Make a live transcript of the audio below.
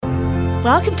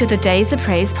Welcome to the Days of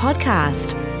Praise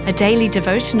podcast, a daily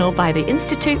devotional by the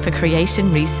Institute for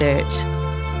Creation Research.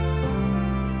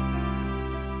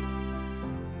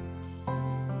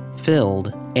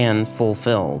 Filled and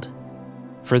fulfilled.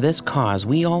 For this cause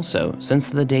we also,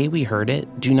 since the day we heard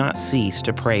it, do not cease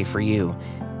to pray for you,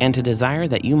 and to desire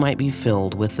that you might be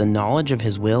filled with the knowledge of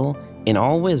His will in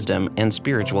all wisdom and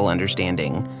spiritual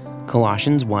understanding.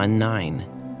 Colossians 1:9.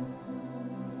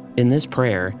 In this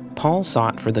prayer, Paul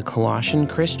sought for the Colossian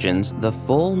Christians the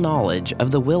full knowledge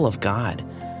of the will of God.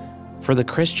 For the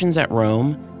Christians at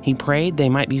Rome, he prayed they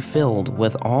might be filled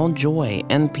with all joy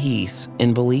and peace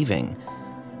in believing.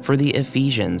 For the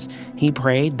Ephesians, he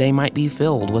prayed they might be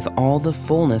filled with all the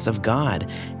fullness of God,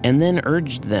 and then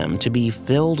urged them to be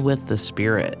filled with the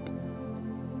Spirit.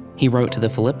 He wrote to the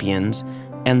Philippians,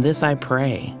 "And this I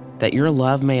pray, that your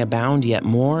love may abound yet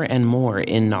more and more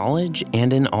in knowledge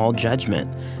and in all judgment,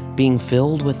 being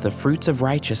filled with the fruits of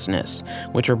righteousness,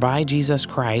 which are by Jesus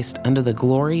Christ unto the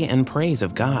glory and praise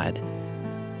of God."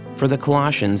 For the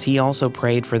Colossians, he also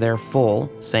prayed for their full,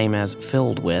 same as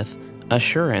filled with,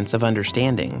 assurance of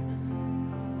understanding.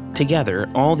 Together,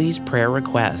 all these prayer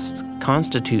requests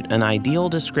constitute an ideal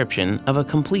description of a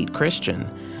complete Christian,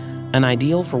 an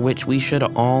ideal for which we should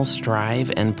all strive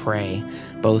and pray,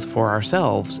 both for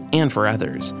ourselves and for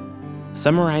others.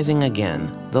 Summarizing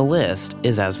again, the list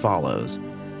is as follows: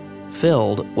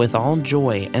 filled with all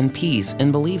joy and peace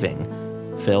in believing,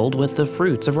 filled with the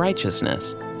fruits of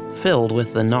righteousness, filled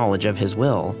with the knowledge of His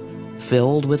will,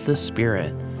 filled with the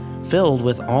Spirit, filled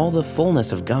with all the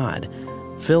fullness of God,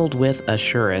 filled with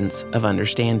assurance of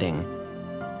understanding.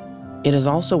 It is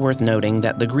also worth noting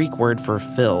that the Greek word for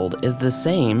filled is the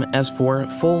same as for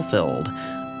fulfilled.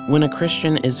 When a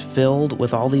Christian is filled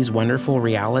with all these wonderful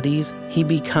realities, he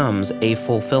becomes a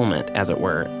fulfillment, as it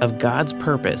were, of God's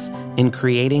purpose in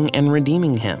creating and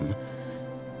redeeming him.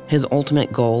 His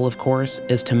ultimate goal, of course,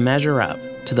 is to measure up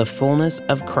to the fullness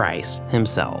of Christ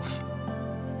Himself.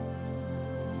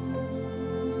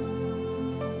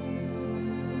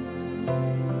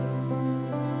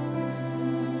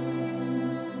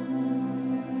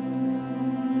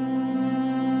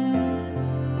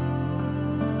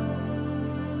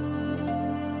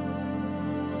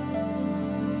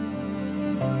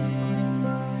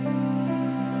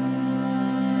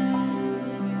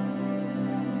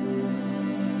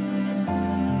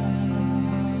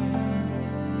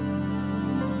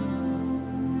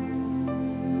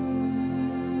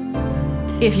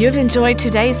 If you've enjoyed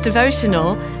today's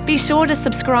devotional, be sure to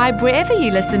subscribe wherever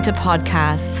you listen to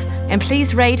podcasts, and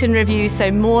please rate and review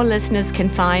so more listeners can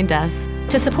find us.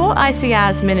 To support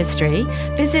ICR's ministry,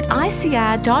 visit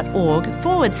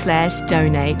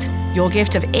icr.org/donate. Your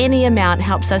gift of any amount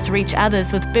helps us reach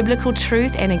others with biblical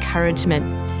truth and encouragement.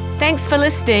 Thanks for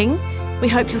listening. We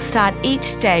hope you'll start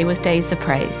each day with Days of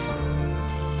Praise.